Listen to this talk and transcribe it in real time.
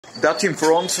That in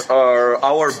front are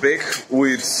our bag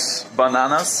with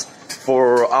bananas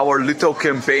for our little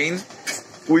campaign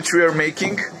which we are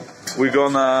making. We're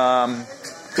gonna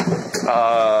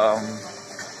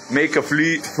make a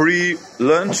free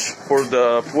lunch for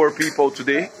the poor people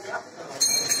today.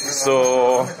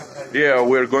 So yeah,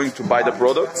 we're going to buy the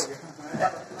products.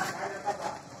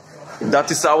 That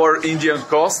is our Indian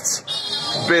costs.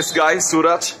 Best guy,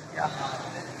 Suraj.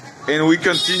 And we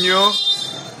continue.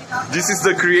 This is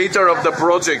the creator of the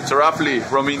project, Rafli,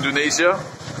 from Indonesia.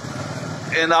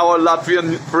 And our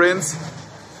Latvian friends.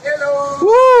 Hello!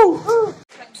 Woo!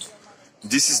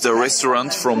 This is the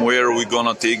restaurant from where we're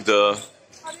gonna take the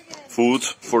food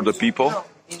for the people.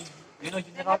 Okay. You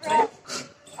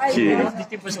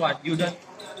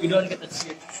don't get a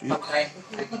seat.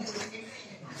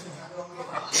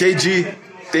 KG,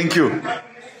 thank you.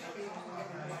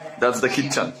 That's the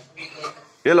kitchen.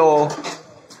 Hello.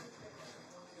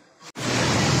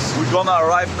 We're gonna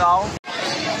arrive now.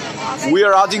 We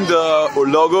are adding the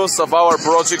logos of our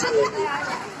project.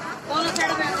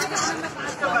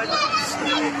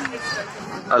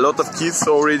 A lot of kids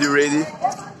already ready.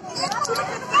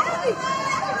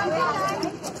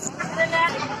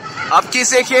 आप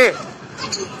कैसे थे?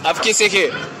 आप कैसे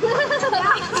थे?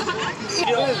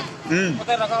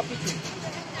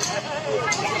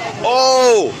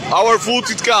 Oh, our food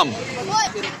it come.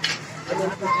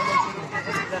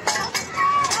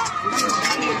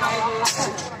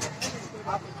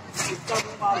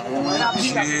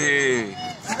 Okay.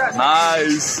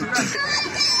 Nice.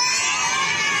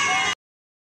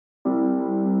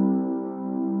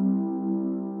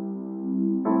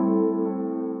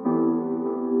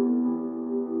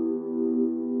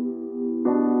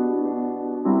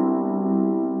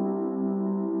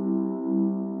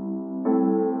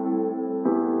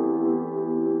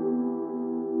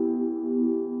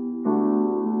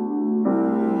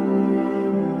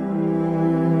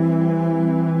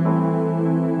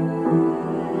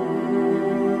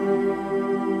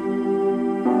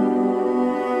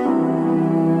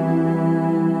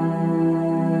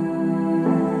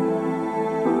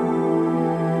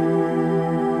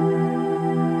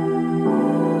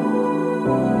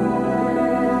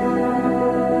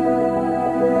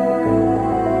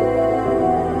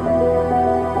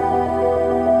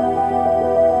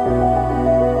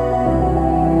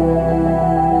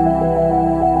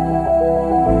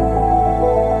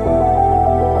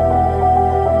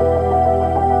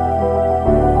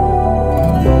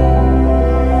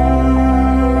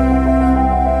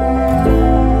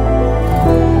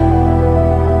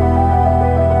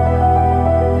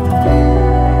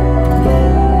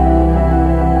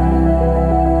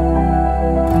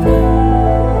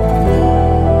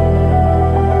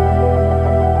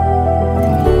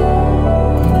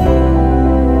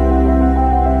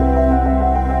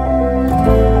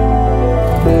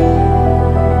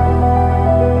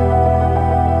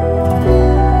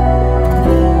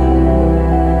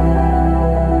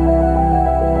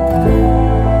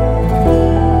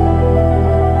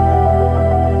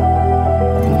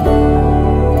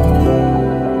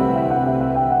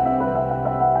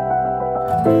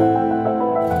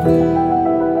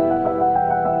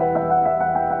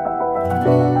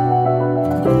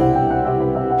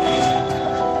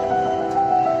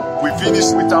 We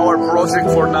finished with our project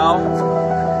for now,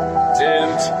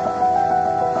 and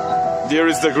there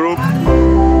is the group.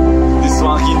 This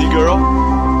one Hindi girl.